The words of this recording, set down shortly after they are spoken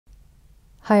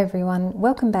Hi everyone,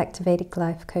 welcome back to Vedic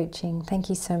Life Coaching. Thank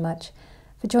you so much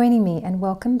for joining me and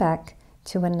welcome back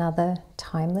to another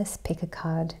timeless pick a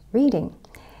card reading.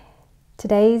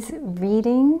 Today's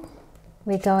reading,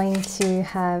 we're going to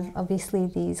have obviously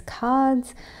these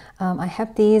cards. I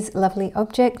have these lovely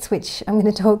objects which I'm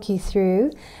going to talk you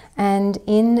through, and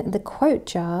in the quote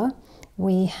jar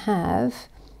we have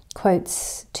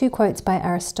quotes, 2 quotes by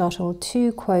Aristotle,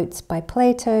 2 quotes by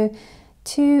Plato,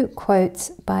 2 quotes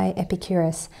by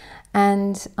Epicurus,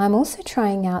 and I'm also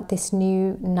trying out this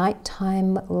new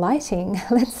nighttime lighting.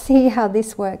 Let's see how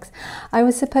this works. I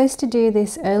was supposed to do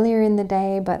this earlier in the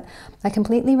day, but I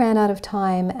completely ran out of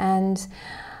time, and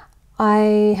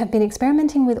I have been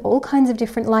experimenting with all kinds of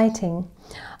different lighting.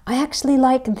 I actually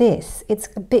like this. It's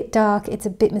a bit dark, it's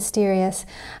a bit mysterious,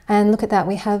 and look at that,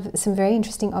 we have some very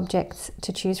interesting objects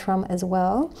to choose from as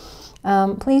well.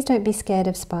 Please don't be scared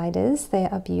of spiders. They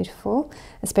are beautiful,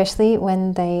 especially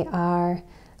when they are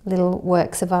little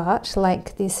works of art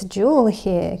like this jewel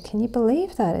here. Can you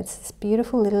believe that? It's this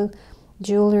beautiful little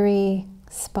jewellery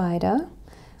spider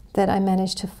that I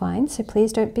managed to find. So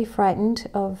please don't be frightened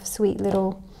of sweet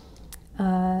little,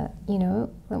 you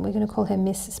know, we're going to call her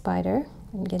Miss Spider.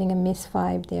 I'm getting a Miss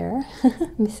vibe there,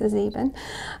 Mrs. even.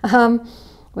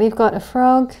 We've got a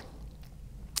frog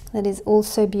that is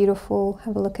also beautiful.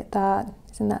 Have a look at that.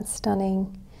 Isn't that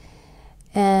stunning?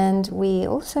 And we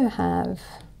also have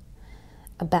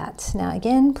a bat. Now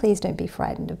again, please don't be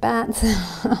frightened of bats.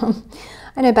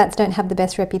 I know bats don't have the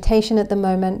best reputation at the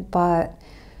moment, but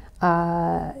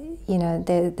you know,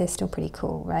 they're still pretty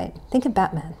cool, right? Think of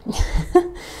Batman.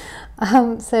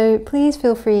 So please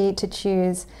feel free to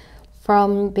choose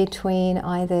from between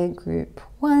either group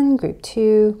 1, group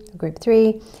 2, group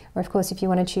 3, or of course if you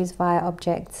want to choose via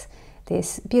objects,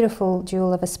 this beautiful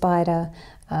jewel of a spider,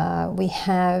 we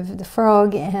have the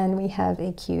frog, and we have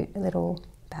a cute little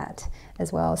bat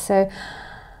as well. So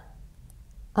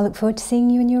I look forward to seeing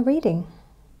you in your reading.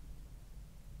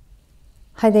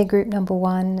 Hi there, group number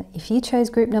 1. If you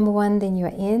chose group number 1, then you're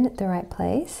in the right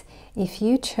place. If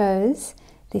you chose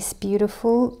this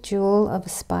beautiful jewel of a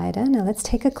spider. Now let's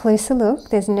take a closer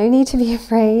look. There's no need to be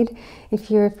afraid if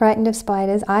you're frightened of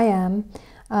spiders. I am,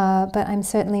 but I'm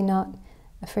certainly not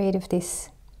afraid of this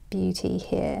beauty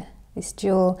here, this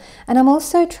jewel. And I'm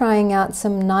also trying out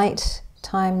some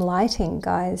nighttime lighting,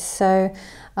 guys. So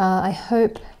I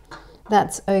hope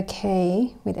that's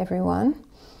okay with everyone.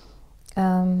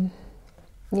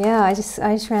 Yeah, I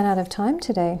just ran out of time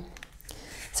today.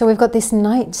 So we've got this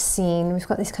night scene, we've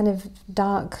got this kind of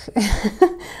dark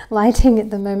lighting at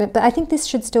the moment, but I think this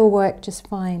should still work just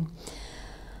fine.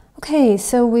 Okay,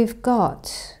 so we've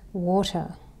got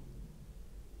water.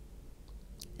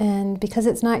 And because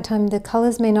it's nighttime, the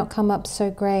colors may not come up so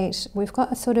great. We've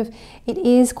got a sort of, it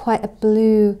is quite a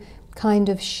blue kind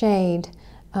of shade,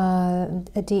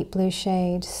 a deep blue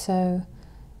shade. So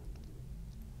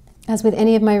as with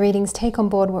any of my readings, take on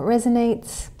board what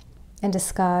resonates and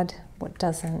discard what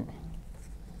doesn't.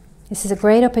 This is a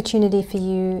great opportunity for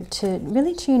you to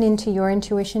really tune into your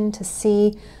intuition, to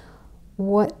see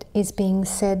what is being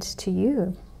said to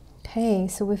you. Okay,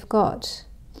 so we've got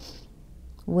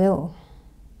will.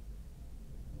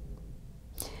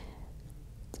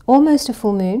 Almost a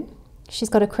full moon. She's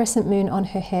got a crescent moon on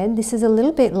her head. This is a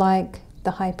little bit like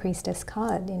the High Priestess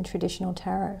card in traditional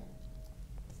tarot.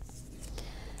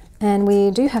 And we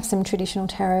do have some traditional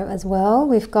tarot as well.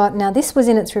 We've got, now this was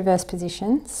in its reverse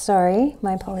position. Sorry,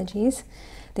 my apologies.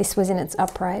 This was in its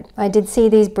upright. I did see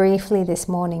these briefly this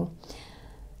morning.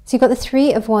 So you've got the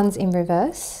 3 of Wands in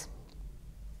reverse.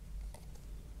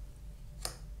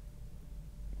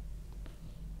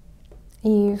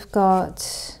 You've got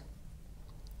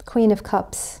the Queen of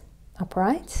Cups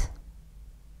upright.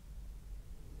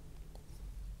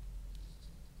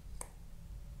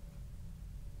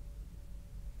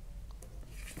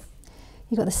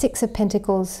 You've got the 6 of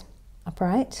Pentacles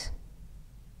upright.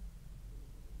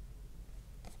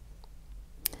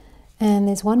 And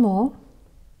there's one more.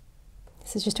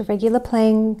 This is just a regular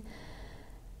playing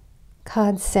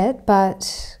card set,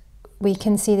 but we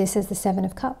can see this as the 7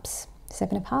 of Cups,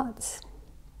 7 of Hearts.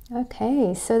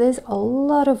 Okay, so there's a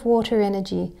lot of water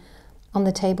energy on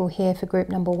the table here for group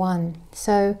number 1.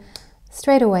 So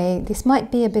straight away, this might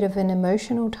be a bit of an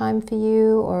emotional time for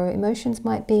you, or emotions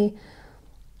might be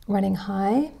running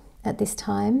high at this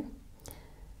time.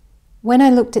 When I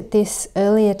looked at this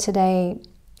earlier today,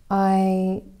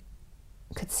 I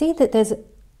could see that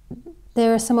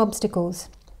there are some obstacles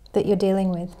that you're dealing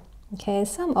with. Okay,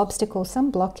 some obstacle,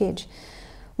 some blockage.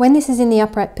 When this is in the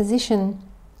upright position,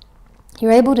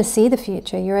 you're able to see the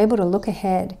future, you're able to look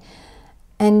ahead,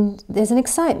 and there's an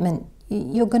excitement.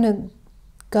 You're going to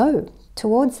go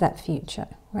towards that future,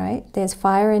 right? There's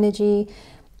fire energy,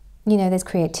 you know, there's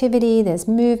creativity, there's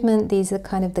movement. These are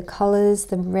kind of the colors,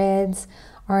 the reds,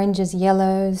 oranges,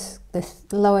 yellows, the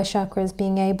lower chakras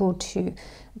being able to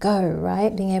go,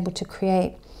 right? Being able to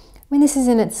create. When this is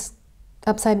in its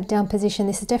upside down position,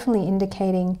 this is definitely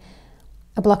indicating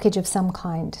a blockage of some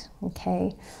kind,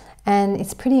 okay? And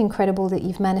it's pretty incredible that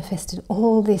you've manifested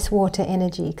all this water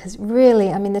energy, because really,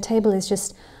 I mean, the table is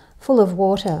just full of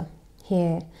water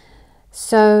here.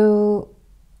 So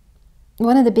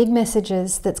one of the big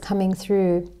messages that's coming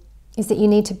through is that you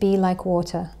need to be like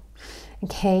water,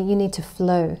 okay? You need to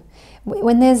flow.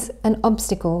 When there's an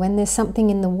obstacle, when there's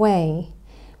something in the way,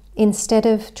 instead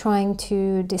of trying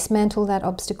to dismantle that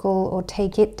obstacle or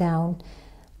take it down,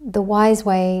 the wise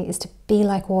way is to be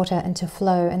like water and to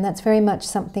flow. And that's very much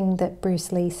something that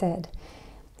Bruce Lee said.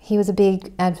 He was a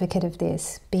big advocate of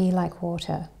this. Be like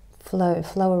water, flow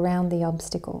around the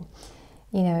obstacle,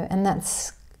 you know, and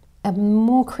that's a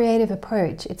more creative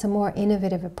approach. It's a more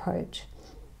innovative approach.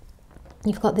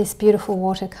 You've got this beautiful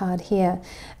water card here.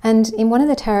 And in one of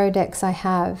the tarot decks I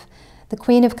have, the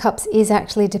Queen of Cups is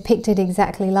actually depicted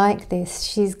exactly like this.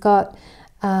 She's got,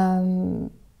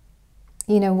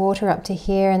 you know, water up to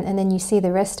here, and then you see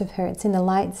the rest of her. It's in the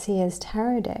Light Seer's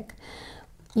tarot deck.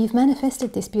 You've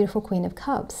manifested this beautiful Queen of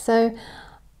Cups. So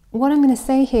what I'm going to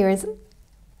say here is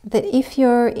that if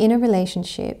you're in a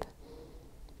relationship,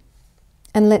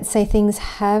 and let's say things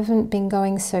haven't been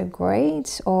going so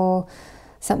great, or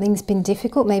something's been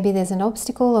difficult, maybe there's an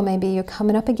obstacle, or maybe you're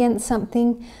coming up against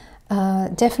something,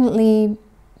 definitely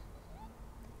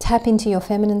tap into your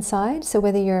feminine side. So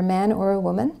whether you're a man or a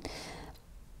woman,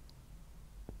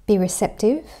 be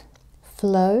receptive,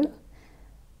 flow.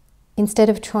 Instead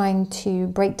of trying to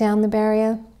break down the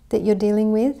barrier that you're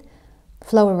dealing with,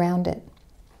 flow around it.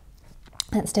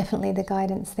 That's definitely the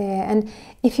guidance there. And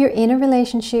if you're in a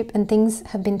relationship and things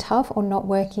have been tough or not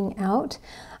working out,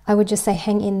 I would just say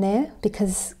hang in there,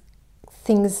 because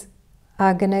things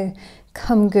are going to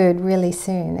come good really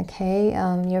soon, okay?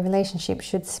 Your relationship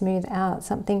should smooth out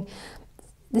something.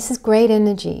 This is great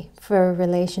energy for a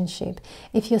relationship.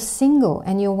 If you're single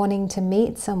and you're wanting to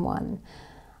meet someone,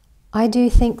 I do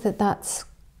think that that's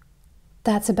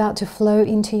about to flow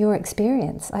into your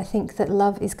experience. I think that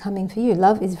love is coming for you.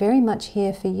 Love is very much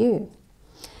here for you.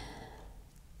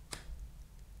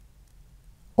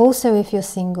 Also, if you're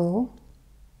single,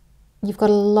 you've got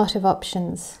a lot of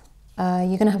options.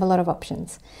 You're going to have a lot of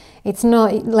options. It's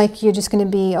not like you're just going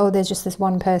to be, oh, there's just this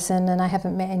one person and I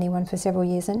haven't met anyone for several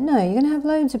years. And no, you're going to have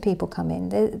loads of people come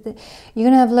in. You're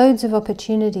going to have loads of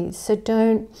opportunities. So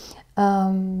don't,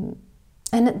 and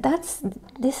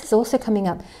this is also coming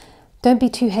up. Don't be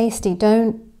too hasty.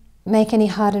 Don't make any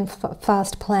hard and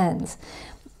fast plans.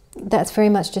 That's very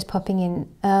much just popping in.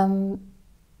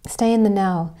 Stay in the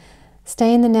now.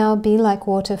 Stay in the now, be like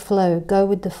water, flow, go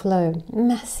with the flow.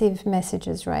 Massive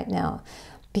messages right now,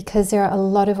 because there are a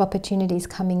lot of opportunities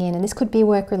coming in, and this could be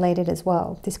work-related as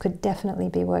well. This could definitely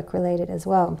be work-related as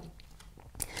well.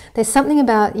 There's something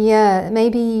about, yeah,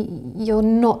 maybe you're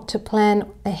not to plan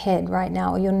ahead right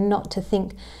now, or you're not to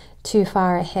think too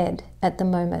far ahead at the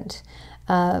moment.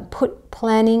 Put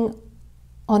planning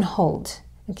on hold,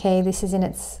 okay? This is in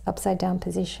its upside down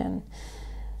position.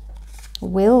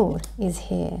 Will is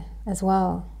here as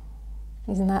well.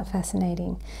 Isn't that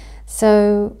fascinating?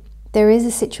 So there is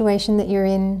a situation that you're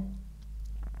in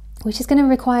which is going to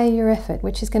require your effort,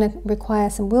 which is going to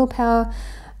require some willpower.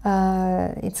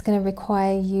 It's going to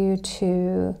require you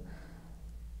to,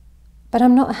 but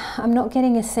I'm not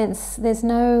getting a sense, there's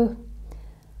no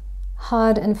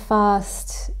hard and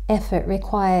fast effort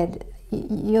required.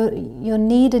 You're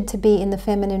needed to be in the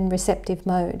feminine receptive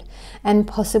mode and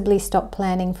possibly stop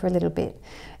planning for a little bit.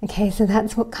 Okay, so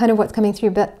that's kind of what's coming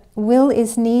through. But will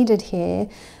is needed here.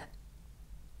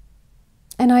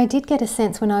 And I did get a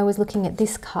sense when I was looking at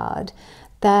this card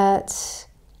that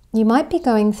you might be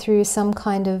going through some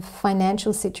kind of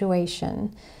financial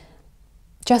situation.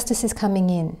 Justice is coming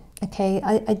in. Okay,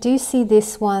 I do see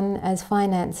this one as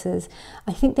finances.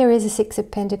 I think there is a Six of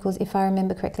Pentacles, if I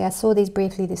remember correctly. I saw these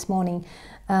briefly this morning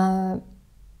in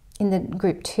the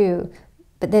group too,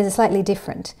 but there's a slightly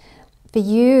different. For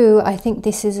you, I think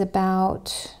this is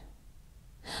about,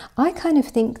 I kind of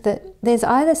think that there's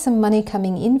either some money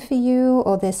coming in for you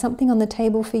or there's something on the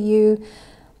table for you.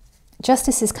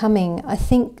 Justice is coming. I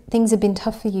think things have been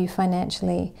tough for you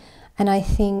financially, and I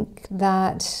think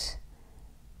that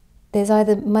there's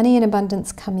either money in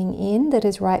abundance coming in that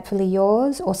is rightfully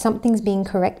yours, or something's being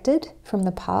corrected from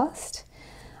the past.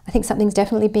 I think something's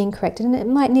definitely being corrected, and it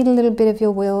might need a little bit of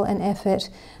your will and effort.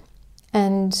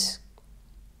 And,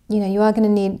 you know, you are going to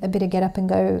need a bit of get up and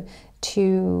go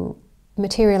to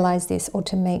materialize this, or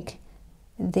to make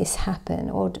this happen,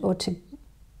 or to,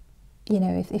 you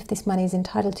know, if this money is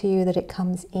entitled to you, that it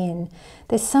comes in.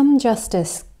 There's some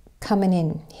justice coming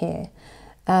in here.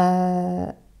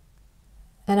 And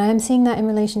I am seeing that in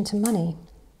relation to money,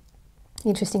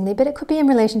 interestingly. But it could be in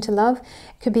relation to love.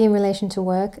 It could be in relation to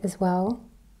work as well.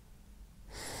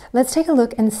 Let's take a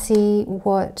look and see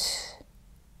what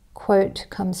quote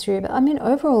comes through. But I mean,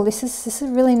 overall, this is a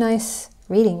really nice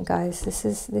reading, guys. This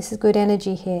is good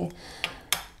energy here.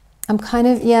 I'm kind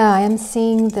of, yeah, I am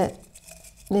seeing that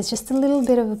there's just a little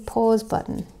bit of a pause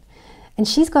button. And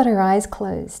she's got her eyes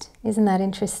closed. Isn't that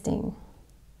interesting?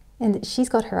 And she's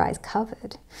got her eyes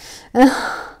covered.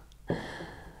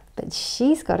 But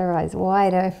she's got her eyes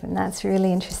wide open. That's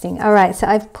really interesting. All right, so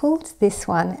I've pulled this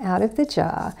one out of the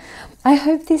jar. I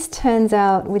hope this turns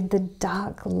out with the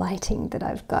dark lighting that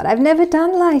I've got. I've never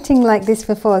done lighting like this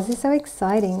before. This is so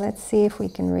exciting. Let's see if we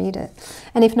can read it.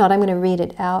 And if not, I'm going to read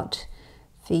it out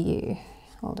for you.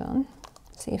 Hold on.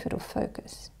 See if it'll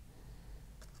focus.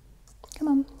 Come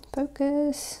on,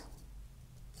 focus.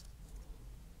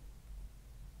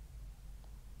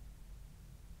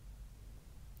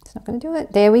 It's not going to do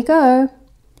it. There we go.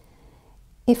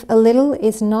 If a little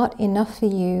is not enough for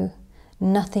you,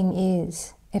 nothing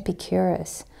is.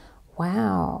 Epicurus.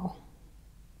 Wow.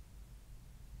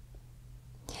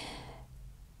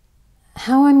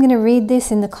 How I'm going to read this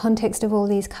in the context of all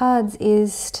these cards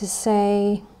is to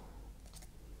say,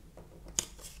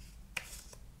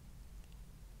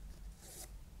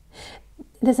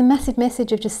 there's a massive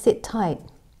message of just sit tight.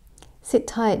 Sit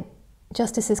tight.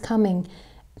 Justice is coming.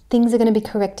 Things are going to be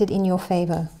corrected in your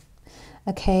favor.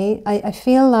 Okay? I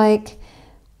feel like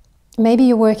maybe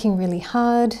you're working really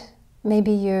hard.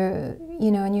 Maybe you're, you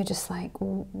know, and you're just like,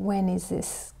 when is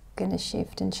this going to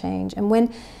shift and change? And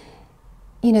when,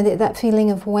 you know, that feeling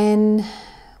of when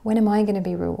am I going to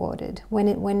be rewarded?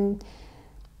 When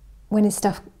is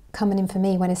stuff coming in for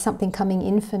me? When is something coming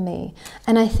in for me?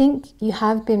 And I think you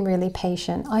have been really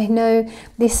patient. I know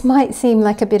this might seem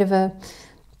like a bit of a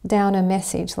downer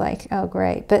message, like, oh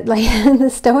great, but like the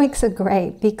Stoics are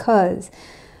great, because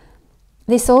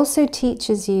this also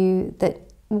teaches you that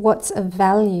what's of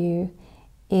value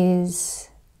is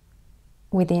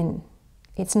within.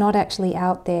 It's not actually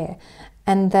out there,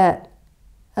 and that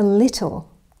a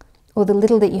little, or the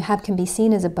little that you have, can be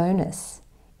seen as a bonus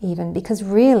even, because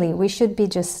really we should be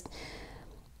just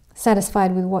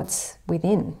satisfied with what's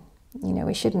within. You know,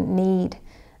 we shouldn't need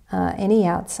any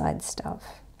outside stuff.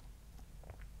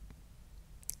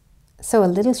 So a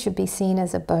little should be seen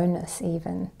as a bonus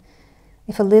even.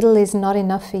 If a little is not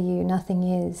enough for you, nothing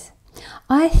is.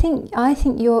 I think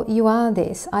you are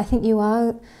this. I think you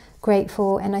are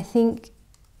grateful, and I think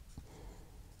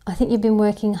you've been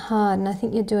working hard, and I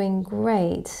think you're doing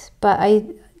great. But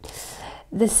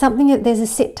there's a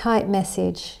sit tight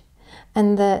message,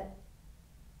 and that,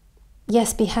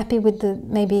 yes, be happy with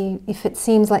maybe if it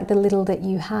seems like the little that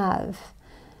you have.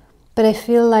 But I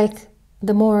feel like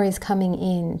the more is coming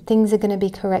in. Things are going to be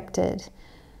corrected.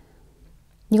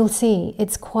 You'll see.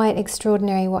 It's quite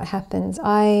extraordinary what happens.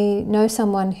 I know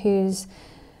someone who's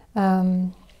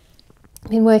been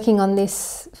working on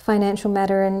this financial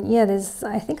matter, and yeah,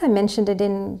 I think I mentioned it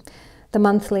in the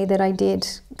monthly that I did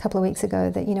a couple of weeks ago,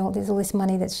 that, you know, there's all this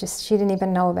money that's just, she didn't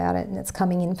even know about it, and it's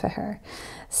coming in for her.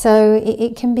 So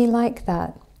it can be like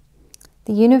that.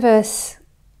 The universe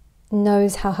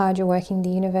knows how hard you're working. The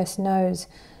universe knows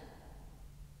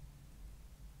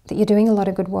that you're doing a lot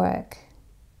of good work.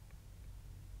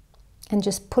 And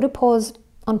just put a pause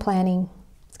on planning.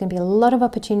 There's going to be a lot of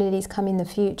opportunities come in the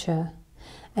future,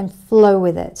 and flow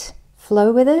with it.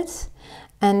 Flow with it,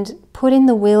 and put in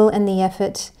the will and the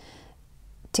effort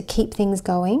to keep things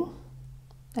going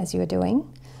as you're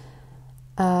doing.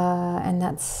 And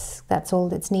that's all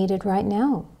that's needed right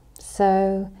now.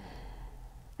 So,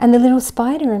 and the little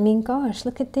spider, I mean, gosh,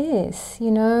 look at this,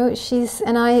 you know,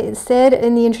 and I said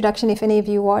in the introduction, if any of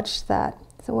you watched that,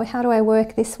 so how do I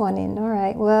work this one in? All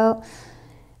right, well,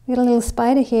 we got a little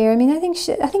spider here. I mean, I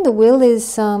think the will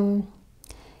is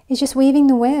just weaving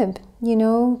the web, you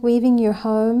know, weaving your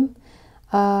home,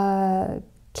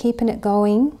 keeping it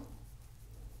going,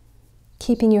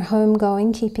 keeping your home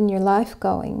going, keeping your life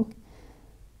going.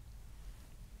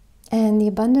 And the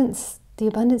abundance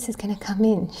is going to come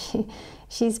in.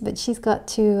 But she's got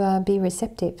to be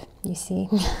receptive, you see.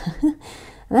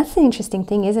 And that's the interesting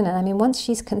thing, isn't it? I mean, once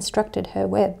she's constructed her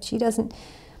web, she doesn't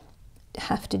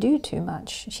have to do too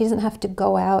much. She doesn't have to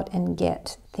go out and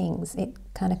get things. It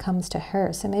kind of comes to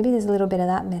her. So maybe there's a little bit of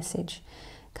that message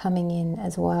coming in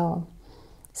as well.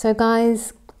 So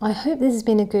guys, I hope this has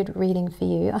been a good reading for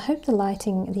you. I hope the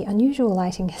lighting, the unusual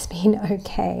lighting, has been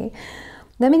okay.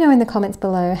 Let me know in the comments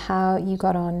below how you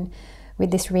got on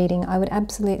with this reading. I would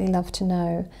absolutely love to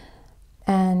know.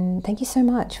 And thank you so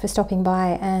much for stopping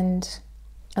by, and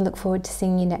I look forward to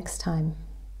seeing you next time.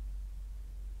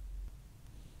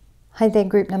 Hi there,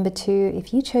 group number 2.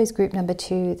 If you chose group number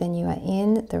 2, then you are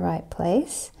in the right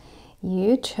place.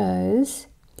 You chose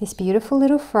this beautiful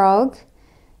little frog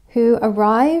who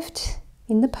arrived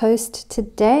in the post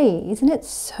today. Isn't it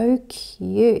so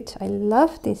cute? I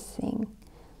love this thing.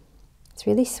 It's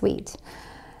really sweet.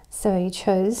 So you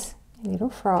chose a little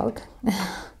frog.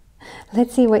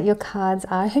 Let's see what your cards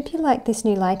are. I hope you like this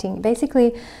new lighting.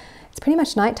 Basically, it's pretty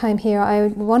much nighttime here. I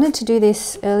wanted to do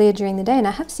this earlier during the day, and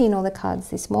I have seen all the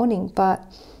cards this morning, but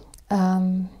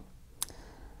I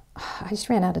just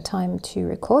ran out of time to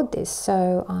record this,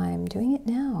 so I'm doing it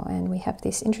now, and we have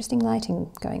this interesting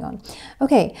lighting going on.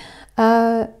 Okay,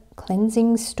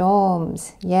 cleansing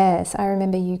storms. Yes, I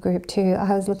remember you, group 2.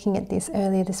 I was looking at this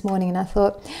earlier this morning, and I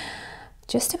thought,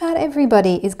 just about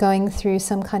everybody is going through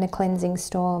some kind of cleansing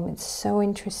storm. It's so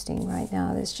interesting right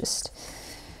now. There's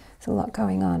a lot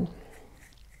going on.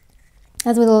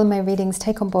 As with all of my readings,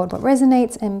 take on board what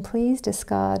resonates and please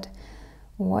discard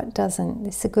what doesn't.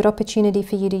 This is a good opportunity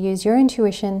for you to use your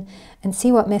intuition and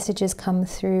see what messages come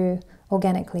through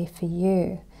organically for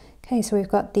you. Okay, so we've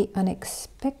got the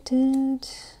unexpected.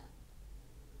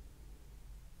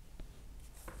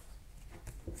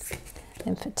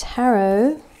 And for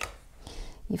tarot,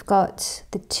 you've got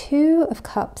the 2 of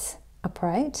Cups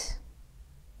upright,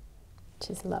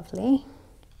 which is lovely.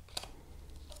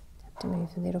 Have to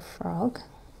move the little frog.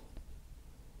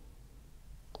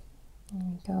 There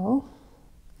we go.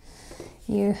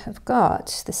 You have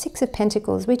got the 6 of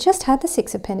Pentacles. We just had the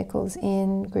 6 of Pentacles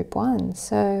in group 1,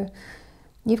 so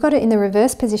you've got it in the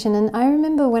reverse position. And I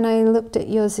remember when I looked at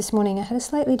yours this morning, I had a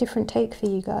slightly different take for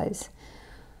you guys.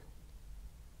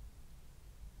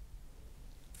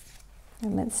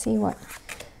 And let's see what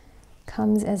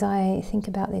comes as I think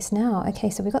about this now. Okay,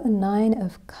 so we've got the 9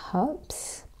 of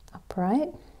Cups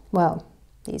upright. Well,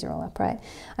 these are all upright.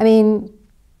 I mean,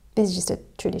 this is just a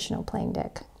traditional playing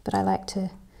deck, but I like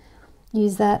to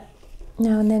use that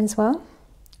now and then as well.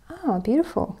 Oh,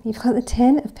 beautiful. You've got the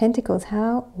 10 of Pentacles.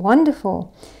 How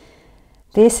wonderful.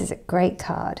 This is a great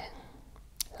card.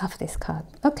 Love this card.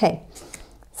 Okay,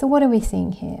 so what are we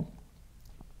seeing here?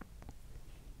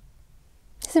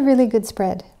 This is a really good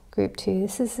spread, group 2.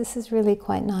 This is really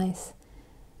quite nice.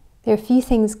 There are a few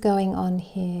things going on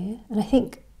here, and I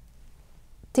think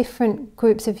different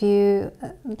groups of you,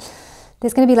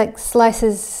 there's going to be like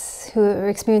slices who are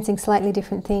experiencing slightly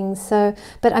different things. So,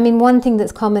 but I mean, one thing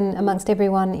that's common amongst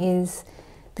everyone is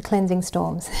the cleansing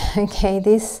storms. Okay,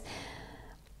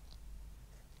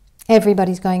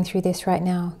 everybody's going through this right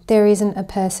now. There isn't a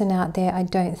person out there, I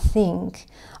don't think.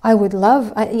 I would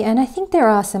love, and I think there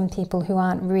are some people who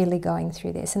aren't really going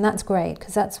through this, and that's great,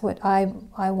 because that's what I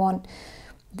want,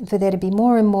 for there to be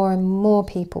more and more and more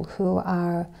people who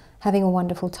are having a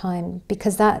wonderful time,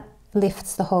 because that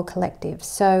lifts the whole collective.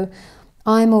 So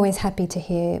I'm always happy to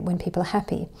hear when people are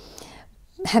happy.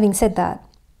 Having said that,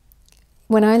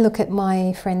 when I look at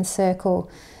my friend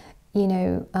circle, you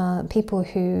know, people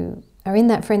who are in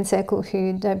that friend circle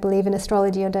who don't believe in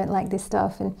astrology or don't like this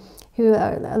stuff, and who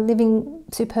are living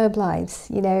superb lives.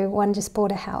 You know, one just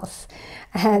bought a house,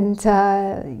 and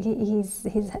he's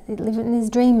living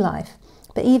his dream life.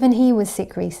 But even he was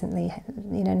sick recently,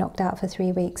 you know, knocked out for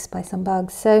 3 weeks by some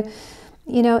bugs. So,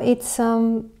 you know, it's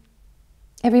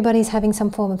everybody's having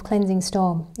some form of cleansing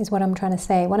storm, is what I'm trying to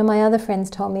say. One of my other friends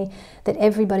told me that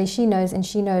everybody she knows, and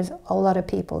she knows a lot of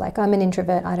people, like I'm an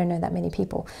introvert, I don't know that many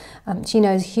people. She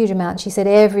knows a huge amount. She said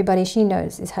everybody she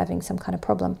knows is having some kind of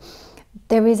problem.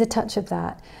 There is a touch of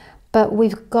that, but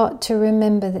we've got to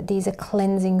remember that these are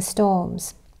cleansing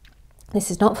storms. This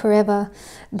is not forever.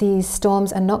 These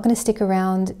storms are not going to stick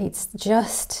around. It's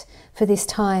just for this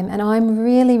time. And I'm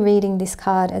really reading this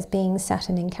card as being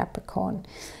Saturn in Capricorn.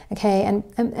 Okay,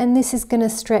 and this is going to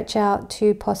stretch out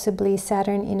to possibly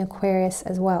Saturn in Aquarius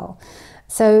as well.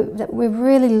 So that we're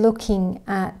really looking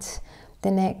at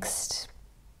the next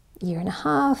year and a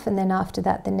half, and then after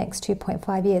that the next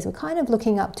 2.5 years. We're kind of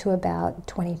looking up to about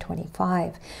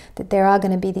 2025, that there are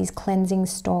going to be these cleansing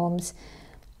storms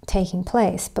taking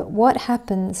place. But what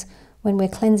happens when we're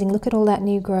cleansing? Look at all that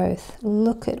new growth.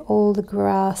 Look at all the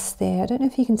grass there. I don't know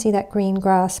if you can see that green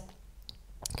grass.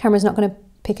 Camera's not going to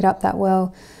pick it up that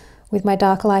well with my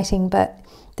dark lighting, but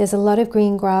there's a lot of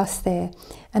green grass there.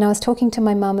 And I was talking to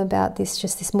my mum about this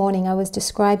just this morning. I was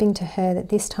describing to her that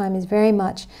this time is very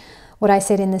much what I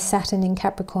said in the Saturn in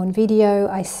Capricorn video.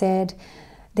 I said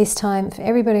this time for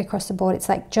everybody across the board. It's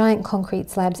like giant concrete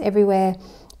slabs everywhere,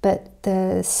 but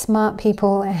the smart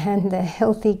people and the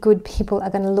healthy, good people are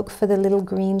going to look for the little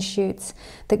green shoots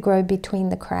that grow between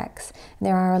the cracks. And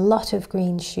there are a lot of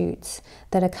green shoots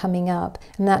that are coming up,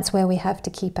 and that's where we have to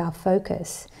keep our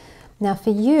focus. Now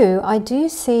for you, I do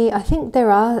see, I think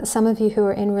there are some of you who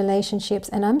are in relationships,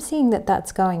 and I'm seeing that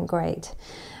that's going great.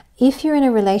 If you're in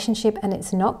a relationship and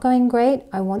it's not going great,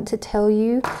 I want to tell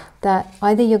you that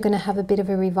either you're going to have a bit of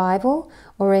a revival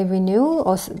or a renewal,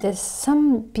 or there's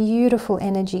some beautiful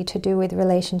energy to do with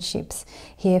relationships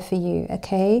here for you,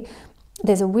 okay?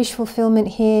 There's a wish fulfillment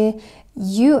here.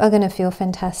 You are going to feel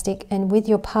fantastic, and with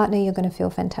your partner you're going to feel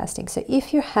fantastic. So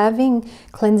if you're having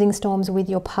cleansing storms with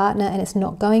your partner and it's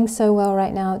not going so well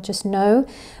right now, just know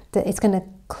that it's going to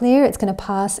clear, it's going to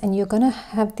pass, and you're going to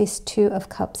have this Two of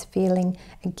Cups feeling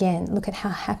again. Look at how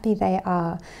happy they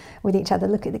are with each other.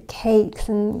 Look at the cakes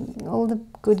and all the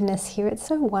goodness here. It's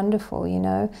so wonderful, you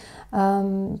know.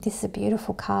 This is a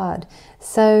beautiful card.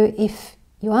 So if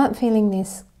you aren't feeling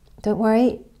this, don't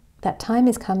worry, that time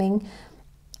is coming.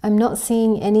 I'm not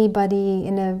seeing anybody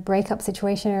in a breakup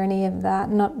situation or any of that,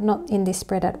 not in this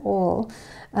spread at all.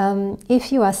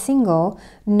 If you are single,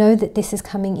 know that this is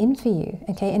coming in for you,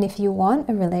 okay? And if you want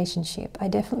a relationship, I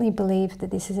definitely believe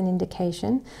that this is an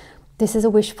indication. This is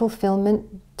a wish fulfillment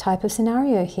type of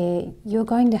scenario here. You're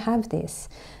going to have this,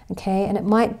 okay? And it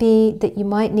might be that you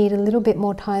might need a little bit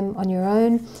more time on your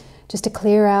own just to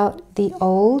clear out the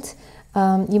old.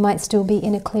 You might still be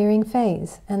in a clearing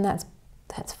phase, and that's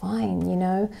fine, you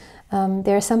know.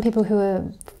 There are some people who are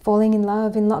falling in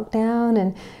love in lockdown,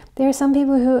 and there are some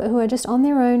people who are just on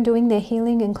their own doing their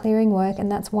healing and clearing work,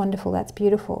 and that's wonderful, that's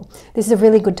beautiful. This is a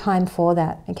really good time for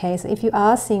that, okay? So if you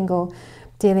are single,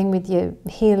 dealing with your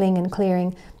healing and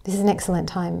clearing, this is an excellent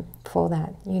time for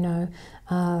that, you know.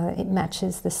 It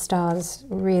matches the stars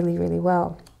really, really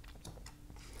well.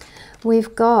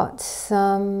 We've got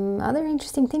some other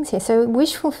interesting things here. So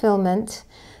wish fulfillment,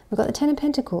 we've got the Ten of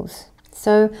Pentacles.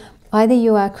 So either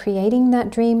you are creating that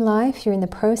dream life, you're in the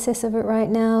process of it right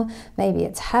now, maybe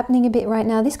it's happening a bit right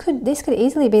now. This could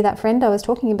easily be that friend I was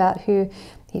talking about who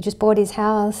he just bought his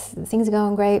house, things are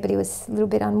going great, but he was a little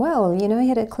bit unwell, you know, he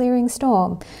had a clearing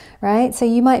storm, right? So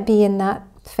you might be in that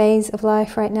phase of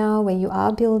life right now where you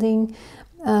are building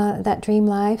that dream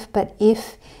life. But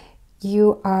if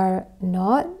you are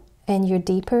not, and you're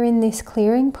deeper in this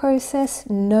clearing process,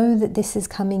 know that this is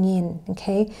coming in,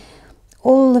 okay?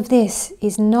 All of this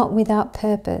is not without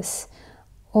purpose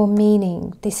or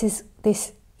meaning. This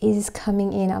is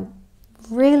coming in. I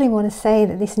really want to say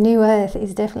that this new earth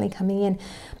is definitely coming in.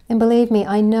 And believe me,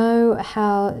 I know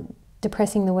how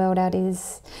depressing the world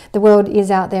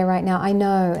is out there right now. I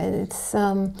know it's,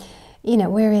 you know,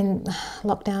 we're in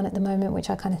lockdown at the moment, which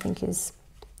I kind of think is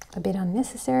a bit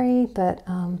unnecessary, but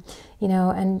you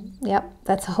know, and yep,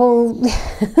 that's a whole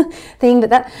thing. But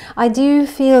that, I do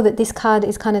feel that this card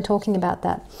is kind of talking about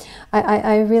that.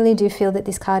 I really do feel that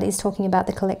this card is talking about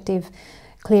the collective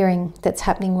clearing that's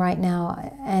happening right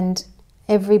now, and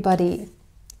everybody,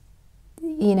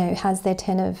 you know, has their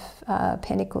Ten of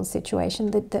Pentacles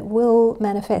situation that will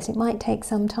manifest. It might take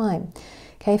some time.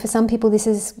 Okay, for some people this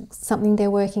is something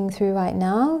they're working through right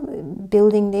now,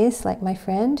 building this, like my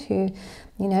friend who,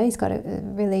 you know, he's got a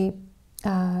really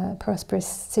prosperous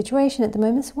situation at the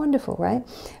moment. It's wonderful, right?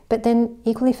 But then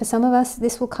equally for some of us,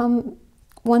 this will come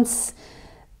once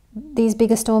these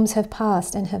bigger storms have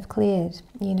passed and have cleared,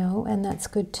 you know, and that's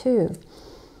good too.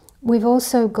 We've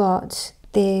also got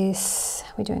this,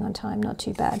 we're doing on time, not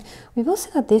too bad. We've also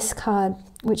got this card,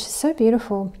 which is so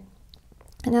beautiful.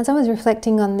 And as I was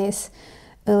reflecting on this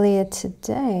earlier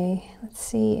today, let's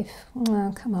see if,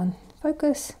 oh, come on,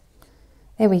 focus.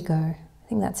 There we go. I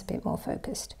think that's a bit more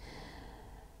focused.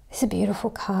 This is a beautiful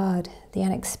card, the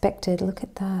unexpected. Look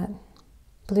at that.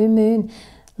 Blue moon.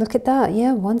 Look at that.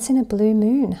 Yeah, once in a blue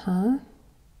moon, huh?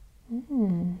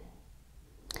 And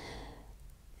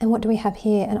what do we have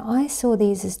here? And I saw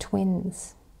these as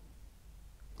twins.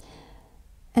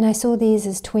 And I saw these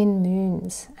as twin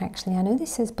moons, actually. I know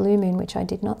this says blue moon, which I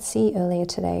did not see earlier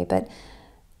today, but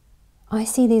I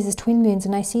see these as twin moons,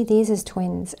 and I see these as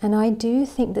twins. And I do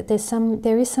think that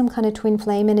there is some kind of twin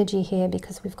flame energy here,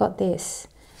 because we've got this.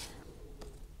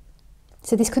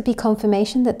 So this could be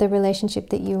confirmation that the relationship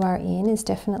that you are in is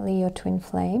definitely your twin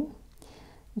flame.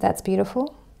 That's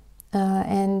beautiful.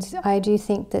 And I do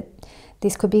think that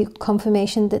this could be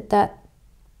confirmation that that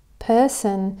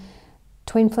person,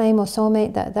 twin flame or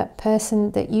soulmate, that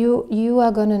person that you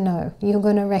are going to know, you're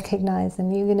going to recognize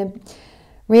them, you're going to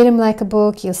read them like a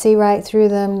book, you'll see right through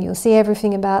them, you'll see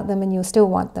everything about them, and you'll still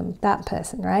want them. That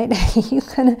person, right?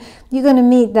 you're gonna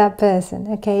meet that person,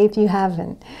 okay, if you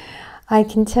haven't. I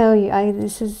can tell you,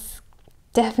 this is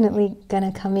definitely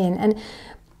gonna come in. And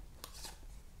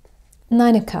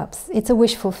Nine of Cups, it's a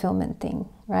wish fulfillment thing,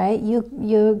 right?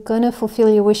 You're gonna fulfill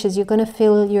your wishes. You're gonna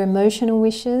fulfill your emotional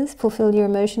wishes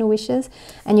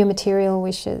and your material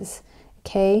wishes,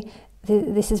 okay?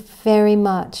 This is very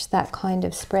much that kind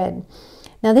of spread.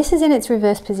 Now this is in its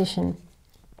reverse position.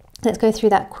 Let's go through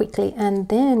that quickly, and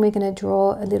then we're going to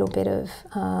draw a little bit of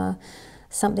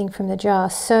something from the jar.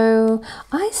 So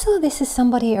I saw this as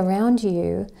somebody around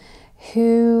you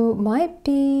who might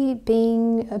be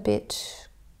being a bit,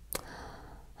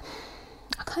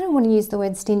 I kind of want to use the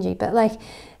word stingy, but like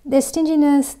there's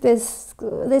stinginess, there's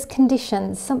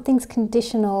conditions, something's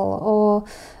conditional, or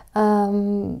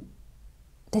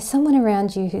there's someone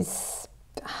around you who's,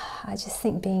 I just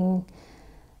think, being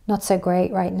not so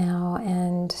great right now.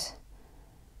 And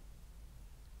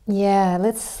yeah,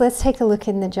 let's take a look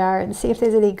in the jar and see if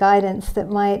there's any guidance that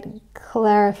might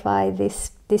clarify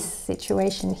this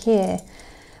situation here.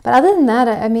 But other than that,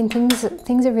 I mean,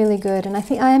 things are really good, and I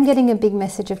think I am getting a big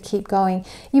message of keep going.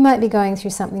 You might be going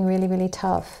through something really, really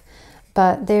tough,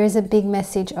 but there is a big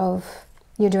message of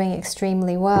you're doing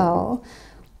extremely well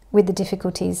with the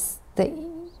difficulties that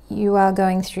you are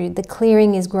going through. The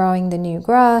clearing is growing the new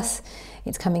grass.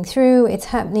 It's coming through, it's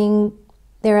happening.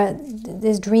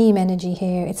 There's dream energy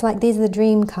here. It's like these are the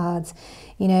dream cards,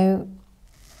 you know,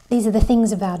 these are the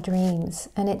things of our dreams.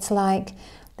 And it's like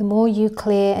the more you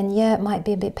clear, and yeah, it might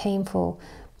be a bit painful,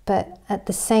 but at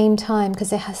the same time,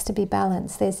 because there has to be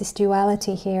balance, there's this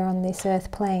duality here on this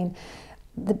earth plane,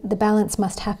 the balance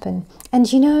must happen.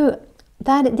 And you know,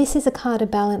 that this is a card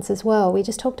of balance as well. We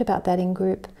just talked about that in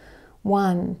group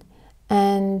 1.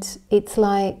 And it's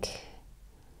like,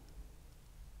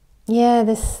 yeah,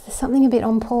 there's something a bit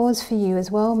on pause for you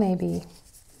as well, maybe,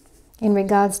 in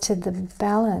regards to the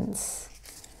balance.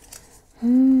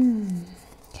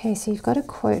 Okay, so you've got a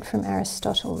quote from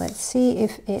Aristotle. Let's see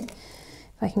if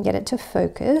I can get it to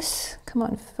focus. Come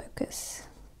on, focus.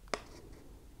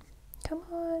 Come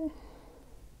on.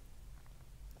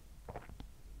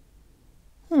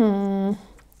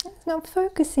 It's not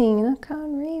focusing. I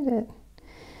can't read it.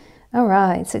 All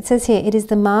right, so it says here, it is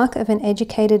the mark of an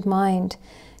educated mind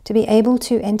to be able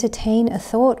to entertain a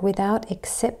thought without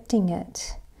accepting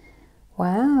it.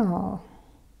 Wow.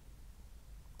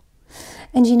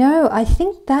 And you know, I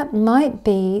think that might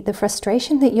be the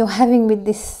frustration that you're having with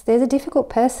this. There's a difficult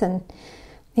person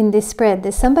in this spread.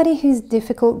 There's somebody who's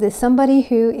difficult. There's somebody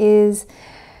who is,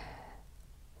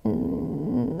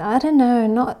 I don't know,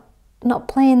 not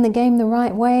playing the game the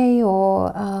right way,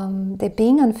 or they're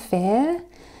being unfair.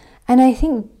 And I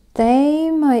think they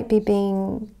might be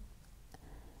being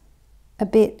a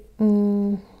bit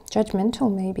judgmental,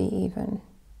 maybe even.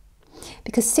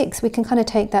 Because 6, we can kind of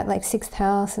take that like 6th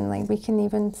house, and like we can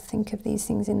even think of these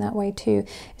things in that way too.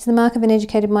 It's the mark of an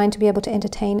educated mind to be able to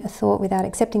entertain a thought without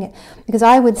accepting it. Because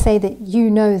I would say that you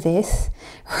know this,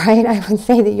 right? I would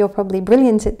say that you're probably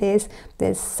brilliant at this.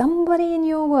 There's somebody in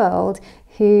your world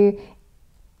who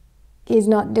is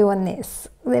not doing this.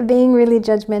 They're being really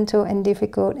judgmental and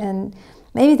difficult, and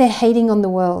maybe they're hating on the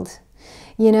world,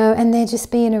 you know, and they're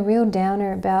just being a real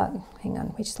downer about, hang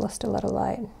on, we just lost a lot of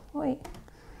light. Wait.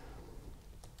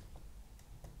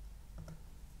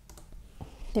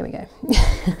 There we go.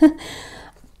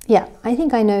 Yeah, I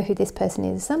think I know who this person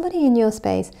is. Somebody in your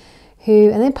space who,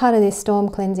 and they're part of this storm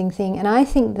cleansing thing, and I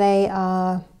think they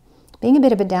are being a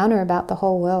bit of a downer about the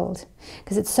whole world,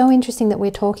 because it's so interesting that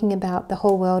we're talking about the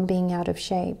whole world being out of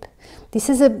shape. This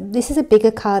is a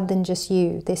bigger card than just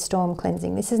you, this storm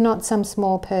cleansing. This is not some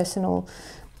small personal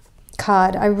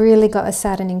card. I really got a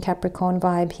Saturn in Capricorn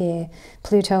vibe here.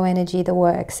 Pluto energy, the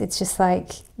works. It's just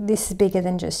like, this is bigger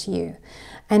than just you.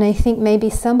 And I think maybe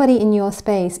somebody in your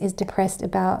space is depressed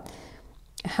about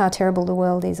how terrible the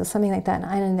world is, or something like that.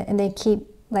 And they keep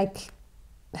like,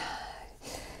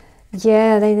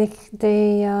 yeah, they're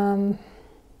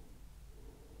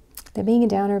being a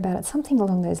downer about it, something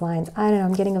along those lines. I don't know,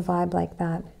 I'm getting a vibe like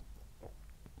that.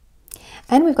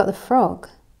 And we've got the frog,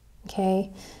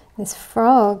 okay? This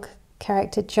frog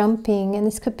character jumping, and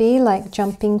this could be like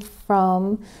jumping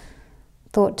from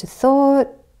thought to thought,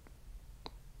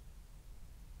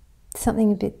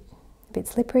 something a bit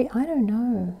slippery. I don't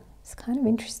know. It's kind of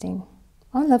interesting.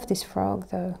 I love this frog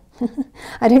though.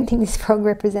 I don't think this frog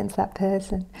represents that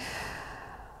person.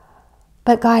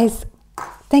 But guys,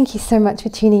 thank you so much for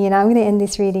tuning in. I'm going to end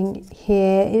this reading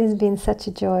here. It has been such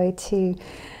a joy to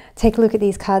take a look at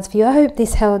these cards for you. I hope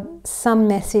this held some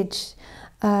message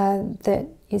that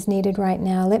is needed right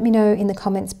now. Let me know in the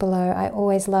comments below. I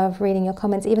always love reading your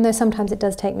comments, even though sometimes it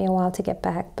does take me a while to get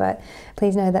back, but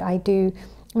please know that I do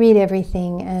read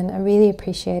everything and I really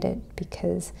appreciate it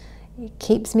because it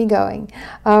keeps me going.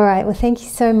 All right, well, thank you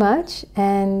so much,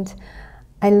 and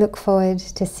I look forward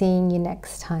to seeing you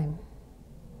next time.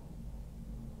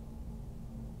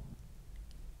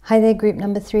 Hi there, group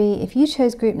number 3. If you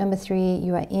chose group number 3,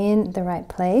 you are in the right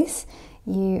place.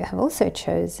 You have also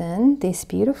chosen this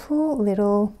beautiful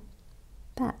little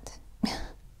bat.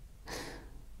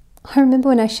 I remember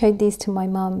when I showed these to my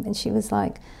mum and she was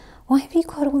like, why have you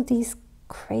got all these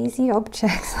crazy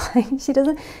objects? Like, she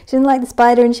didn't like the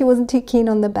spider and she wasn't too keen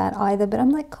on the bat either, but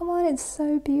I'm like, come on, it's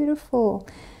so beautiful.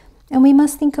 And we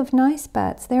must think of nice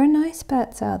bats. There are nice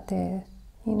bats out there,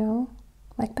 you know,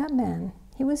 like Batman.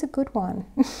 He was a good one.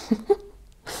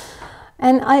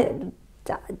 And I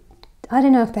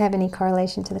don't know if they have any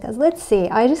correlation to the cards. Let's see.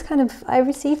 I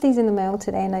received these in the mail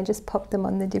today and I just popped them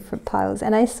on the different piles.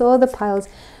 And I saw the piles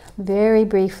very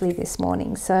briefly this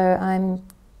morning. So I'm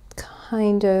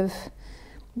kind of,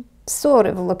 sort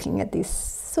of looking at this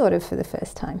sort of for the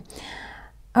first time.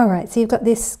 All right, so you've got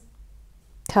this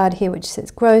card here which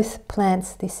says growth,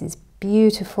 plants. This is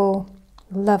beautiful.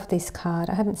 Love this card.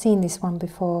 I haven't seen this one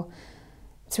before.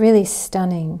 It's really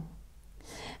stunning.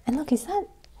 And look,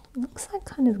 looks like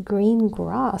kind of green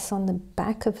grass on the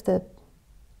back of the,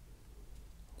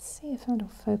 let's see if it'll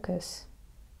focus.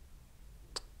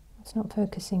 It's not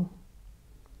focusing.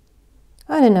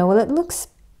 I don't know. Well, it looks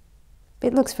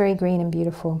very green and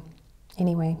beautiful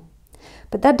anyway.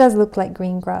 But that does look like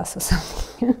green grass or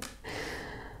something.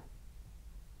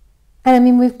 And I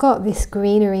mean, we've got this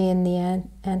greenery in the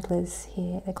antlers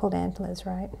here. They're called antlers,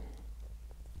 right?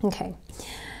 Okay.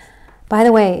 By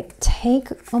the way, take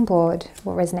on board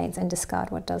what resonates and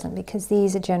discard what doesn't, because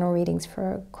these are general readings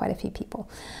for quite a few people.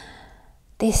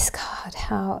 This card,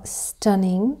 how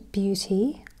stunning,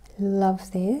 beauty.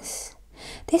 Love this.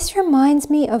 This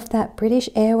reminds me of that British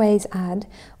Airways ad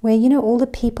where, you know, all the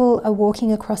people are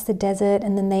walking across the desert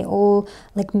and then they all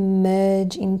like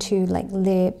merge into like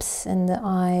lips and the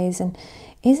eyes, and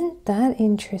isn't that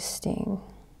interesting?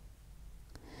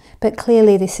 But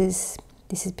clearly this is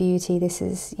beauty. This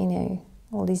is, you know,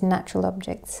 all these natural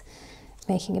objects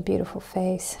making a beautiful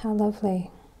face. How lovely.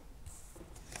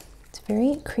 It's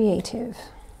very creative.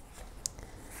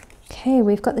 Okay,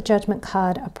 we've got the Judgment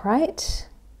card upright.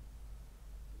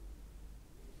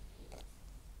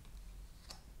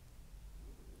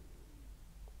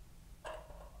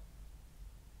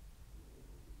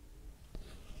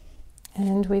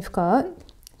 And we've got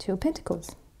Two of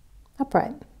Pentacles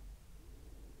upright.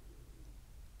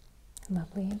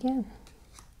 Lovely again.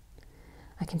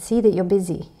 I can see that you're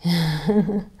busy.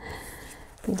 You're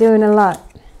doing a lot.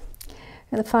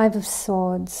 Got the Five of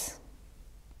Swords.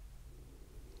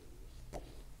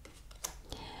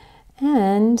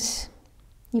 And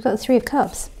you've got the Three of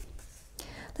Cups.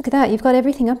 Look at that, you've got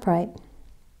everything upright.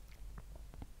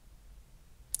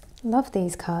 Love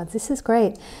these cards. This is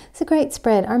great. It's a great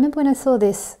spread. I remember when I saw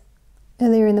this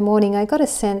earlier in the morning, I got a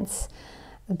sense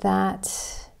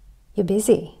that you're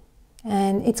busy.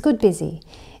 And it's good busy.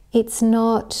 It's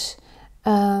not,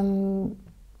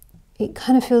 it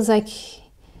kind of feels like,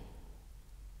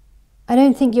 I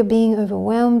don't think you're being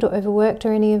overwhelmed or overworked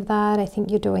or any of that. I think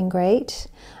you're doing great.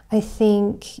 I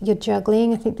think you're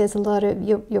juggling. I think there's a lot of,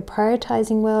 you're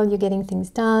prioritizing well, you're getting things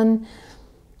done.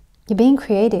 You're being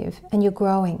creative and you're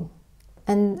growing.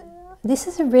 And this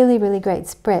is a really, really great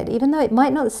spread, even though it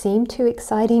might not seem too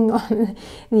exciting on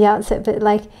the outset, but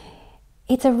like,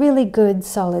 it's a really good,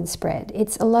 solid spread.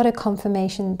 It's a lot of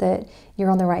confirmation that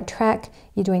you're on the right track,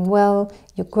 you're doing well,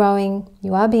 you're growing,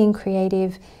 you are being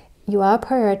creative, you are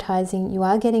prioritizing, you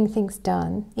are getting things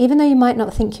done, even though you might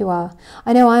not think you are.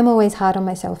 I know I'm always hard on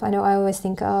myself. I know I always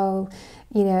think, oh,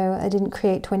 you know, I didn't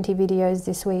create 20 videos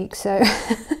this week, so,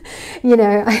 you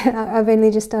know, I've only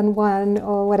just done one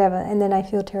or whatever, and then I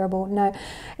feel terrible. No,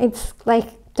 it's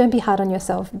like, don't be hard on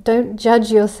yourself. Don't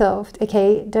judge yourself,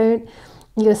 okay?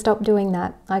 You gotta stop doing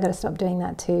that. I gotta stop doing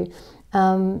that too.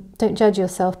 Don't judge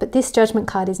yourself. But this Judgment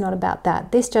card is not about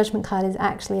that. This Judgment card is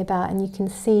actually about, and you can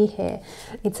see here,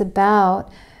 it's about,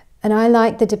 and I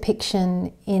like the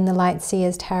depiction in the Light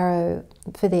Seers Tarot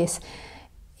for this.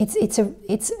 It's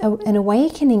an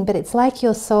awakening, but it's like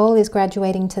your soul is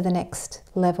graduating to the next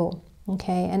level.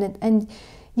 Okay, and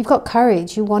you've got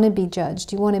courage. You want to be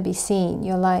judged. You want to be seen.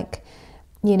 You're like,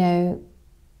 you know,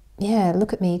 yeah,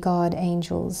 look at me, God,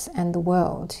 angels, and the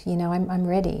world. You know, I'm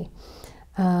ready.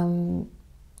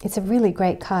 It's a really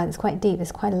great card. It's quite deep.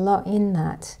 There's quite a lot in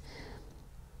that.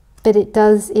 But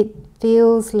it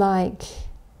feels like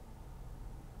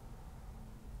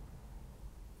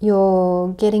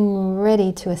you're getting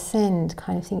ready to ascend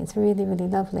kind of thing. It's really, really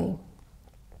lovely.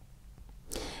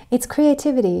 It's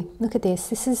creativity. Look at this.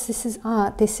 This is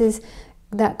art. This is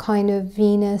that kind of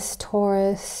Venus,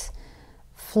 Taurus,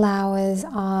 flowers,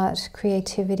 art,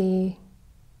 creativity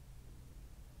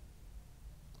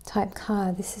type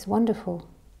card. This is wonderful.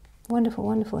 Wonderful,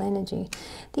 wonderful energy.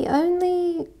 The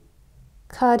only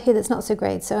card here that's not so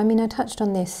great, so I mean, I touched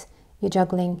on this. You're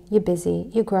juggling, you're busy,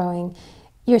 you're growing,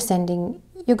 you're ascending,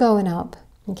 you're going up,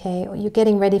 okay? Or you're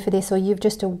getting ready for this, or you've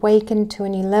just awakened to a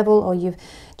new level, or you've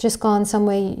just gone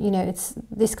somewhere, you know, it's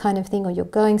this kind of thing, or you're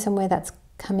going somewhere that's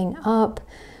coming up.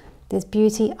 There's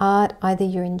beauty, art, either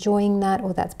you're enjoying that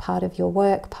or that's part of your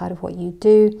work, part of what you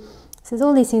do. So there's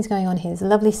all these things going on here. There's a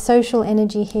lovely social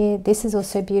energy here. This is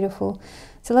also beautiful.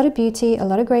 It's a lot of beauty, a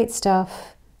lot of great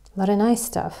stuff, a lot of nice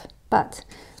stuff. But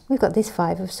we've got this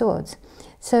Five of Swords.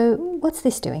 So what's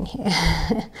this doing here?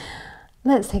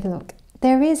 Let's take a look.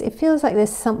 It feels like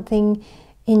there's something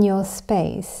in your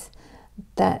space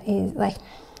that is like,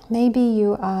 maybe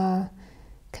you are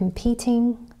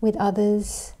competing with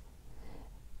others.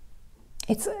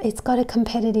 It's got a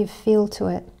competitive feel to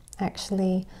it,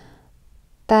 actually.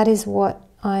 That is what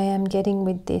I am getting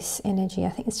with this energy. I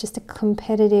think it's just a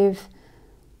competitive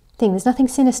thing. There's nothing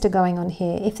sinister going on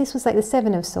here. If this was like the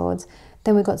Seven of Swords,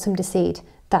 then we've got some deceit.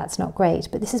 That's not great.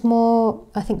 But this is more,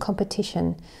 I think,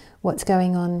 competition, what's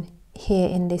going on here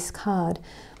in this card.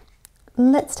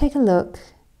 Let's take a look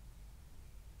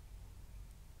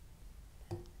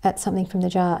at something from the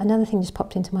jar. Another thing just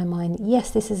popped into my mind.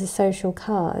 Yes, this is a social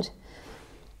card.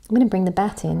 I'm going to bring the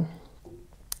bat in.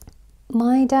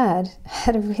 My dad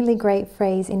had a really great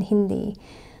phrase in Hindi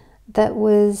that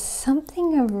was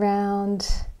something around,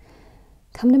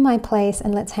 come to my place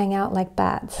and let's hang out like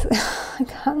bats. I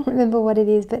can't remember what it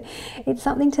is, but it's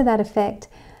something to that effect.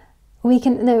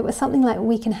 It was something like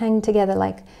we can hang together,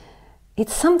 like,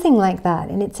 it's something like that,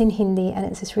 and it's in Hindi, and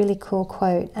it's this really cool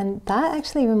quote, and that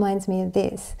actually reminds me of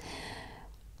this.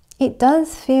 It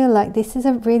does feel like this is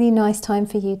a really nice time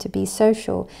for you to be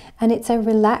social, and it's a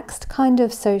relaxed kind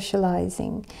of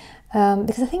socializing,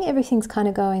 because I think everything's kind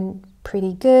of going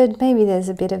pretty good. Maybe there's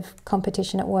a bit of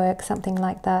competition at work, something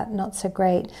like that, not so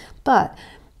great, but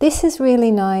this is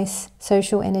really nice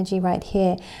social energy right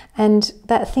here. And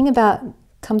that thing about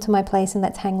come to my place and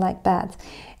let's hang like bats,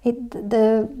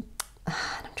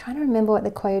 I'm trying to remember what the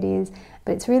quote is,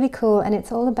 but it's really cool, and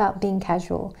it's all about being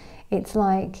casual. It's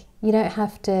like, you don't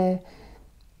have to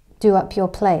do up your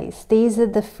place. These are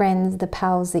the friends, the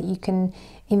pals that you can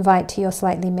invite to your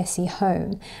slightly messy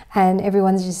home, and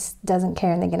everyone just doesn't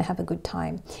care and they're going to have a good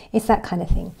time. It's that kind of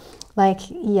thing. Like,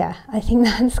 yeah, I think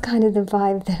that's kind of the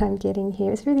vibe that I'm getting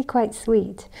here. It's really quite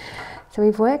sweet. So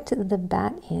we've worked the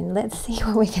bat in. Let's see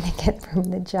what we're going to get from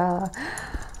the jar.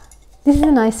 This is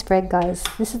a nice spread, guys.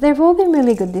 They've all been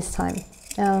really good this time.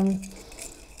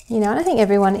 You know, and I think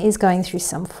everyone is going through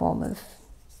some form of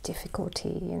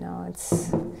difficulty, you know.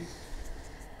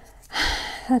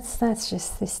 That's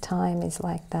just, this time is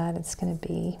like that. It's going to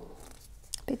be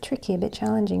a bit tricky, a bit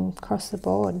challenging across the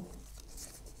board.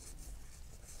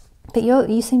 But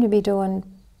you seem to be doing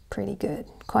pretty good,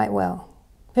 quite well,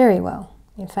 very well,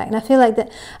 in fact. And I feel like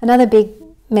that another big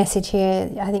message here,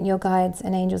 I think your guides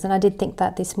and angels, and I did think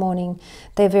that this morning,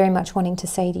 they're very much wanting to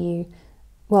say to you,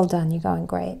 well done, you're going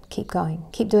great, keep going,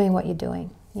 keep doing what you're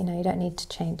doing. You know, you don't need to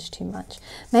change too much.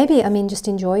 Maybe, I mean, just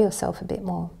enjoy yourself a bit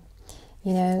more.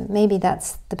 You know, maybe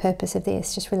that's the purpose of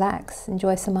this, just relax,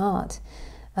 enjoy some art.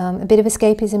 A bit of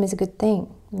escapism is a good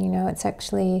thing. You know, it's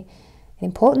actually an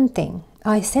important thing.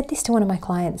 I said this to one of my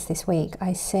clients this week.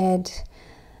 I said,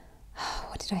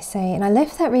 what did I say? And I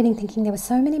left that reading thinking there were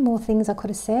so many more things I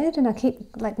could have said, and I keep,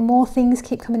 like, more things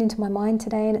keep coming into my mind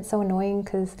today, and it's so annoying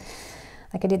because,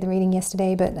 like, I did the reading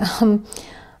yesterday, but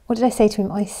what did I say to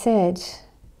him? I said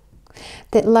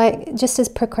that, like, just as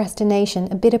procrastination,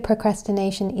 a bit of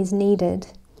procrastination is needed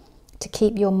to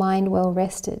keep your mind well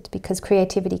rested, because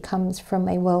creativity comes from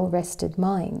a well rested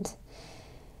mind.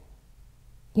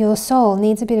 Your soul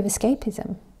needs a bit of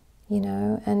escapism, you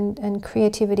know, and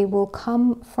creativity will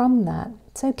come from that.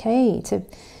 It's okay to,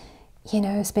 you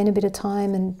know, spend a bit of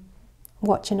time and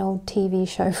watch an old TV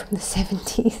show from the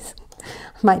 70s.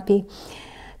 Might be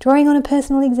drawing on a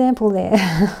personal example there.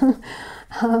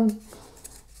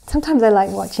 Sometimes I like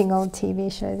watching old TV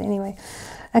shows. Anyway,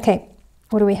 okay,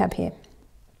 what do we have here?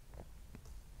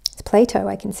 It's Plato,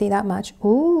 I can see that much.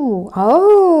 Ooh,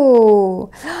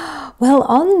 oh, well,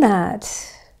 on that.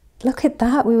 Look at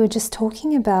that. We were just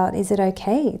talking about, is it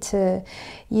okay to,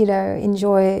 you know,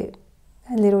 enjoy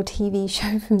little TV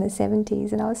show from the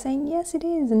 70s, and I was saying, yes, it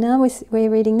is. And now we're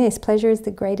reading this. Pleasure is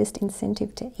the greatest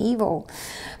incentive to evil.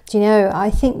 Do you know, I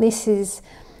think this is,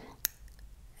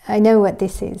 I know what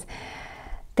this is.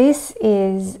 This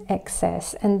is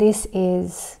excess, and this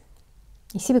is,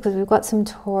 you see, because we've got some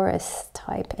Taurus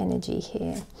type energy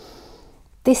here.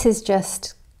 This is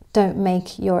just, don't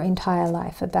make your entire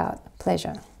life about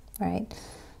pleasure, right?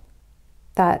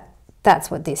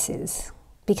 That's what this is.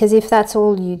 Because if that's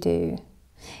all you do,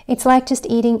 it's like just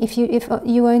eating, if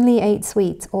you only ate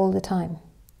sweets all the time,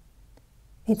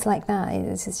 it's like that.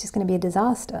 It's just going to be a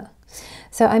disaster.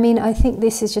 So, I mean, I think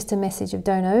this is just a message of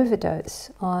don't overdose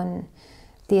on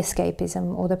the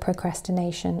escapism or the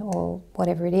procrastination or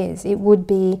whatever it is. It would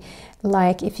be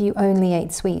like if you only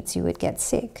ate sweets, you would get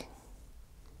sick.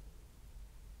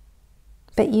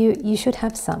 But you should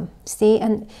have some, see?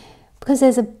 And because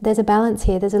there's a balance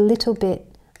here, there's a little bit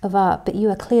of art, but you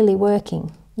are clearly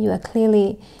working. You are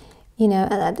clearly, you know,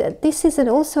 this is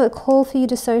also a call for you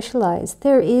to socialize.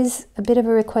 There is a bit of a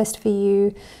request for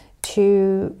you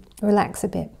to relax a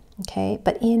bit, okay?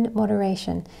 But in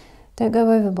moderation. Don't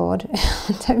go overboard.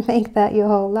 Don't make that your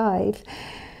whole life.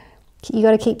 You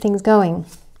got to keep things going.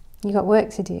 You got work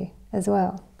to do as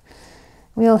well.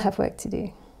 We all have work to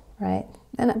do, right?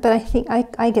 But I think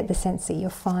I get the sense that you're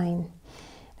fine.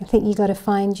 I think you got to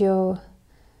find your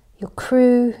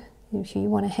crew. If you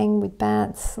want to hang with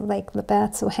bats, like the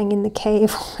bats, or hang in the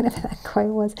cave, or whatever that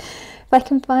quote was. If I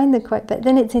can find the quote, but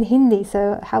then it's in Hindi,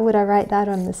 so how would I write that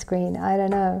on the screen? I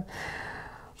don't know.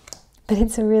 But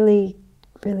it's a really,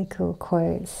 really cool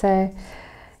quote. So,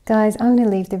 guys, I'm going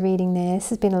to leave the reading there. This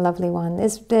has been a lovely one.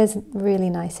 There's really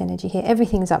nice energy here.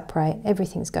 Everything's upright.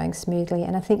 Everything's going smoothly,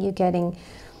 and I think you're getting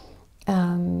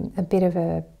a bit of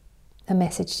a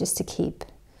message just to keep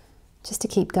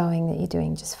going, that you're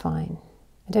doing just fine.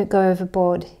 Don't go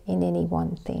overboard in any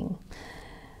one thing.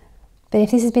 But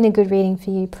if this has been a good reading for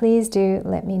you, please do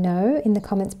let me know in the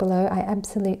comments below. I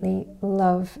absolutely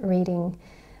love reading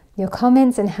your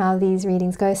comments and how these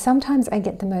readings go. Sometimes I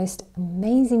get the most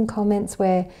amazing comments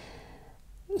where,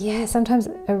 yeah, sometimes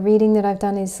a reading that I've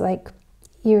done is like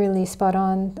eerily spot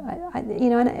on. You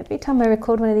know, and every time I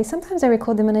record one of these, sometimes I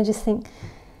record them and I just think,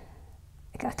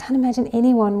 I can't imagine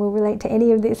anyone will relate to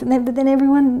any of this. But then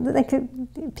everyone,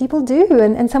 people do.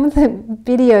 And some of the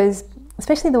videos,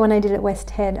 especially the one I did at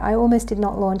West Head, I almost did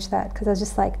not launch that because I was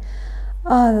just like,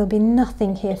 oh, there'll be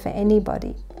nothing here for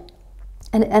anybody.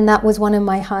 And that was one of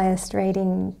my highest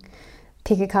rating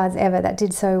picker cards ever. That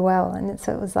did so well. And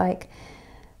so it was like,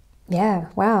 yeah,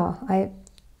 wow,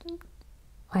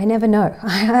 I never know.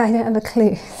 I don't have a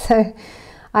clue. So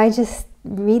I just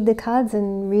read the cards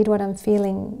and read what I'm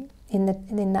feeling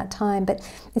in that time. But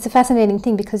it's a fascinating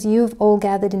thing because you've all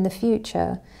gathered in the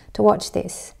future to watch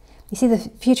this. You see, the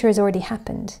future has already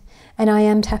happened and I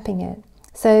am tapping it.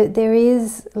 So there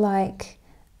is like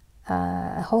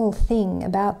a whole thing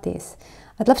about this.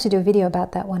 I'd love to do a video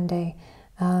about that one day.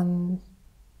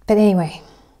 But anyway,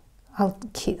 I'll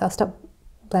stop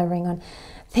blabbering on.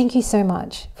 Thank you so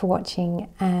much for watching,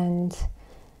 and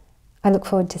I look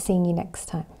forward to seeing you next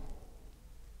time.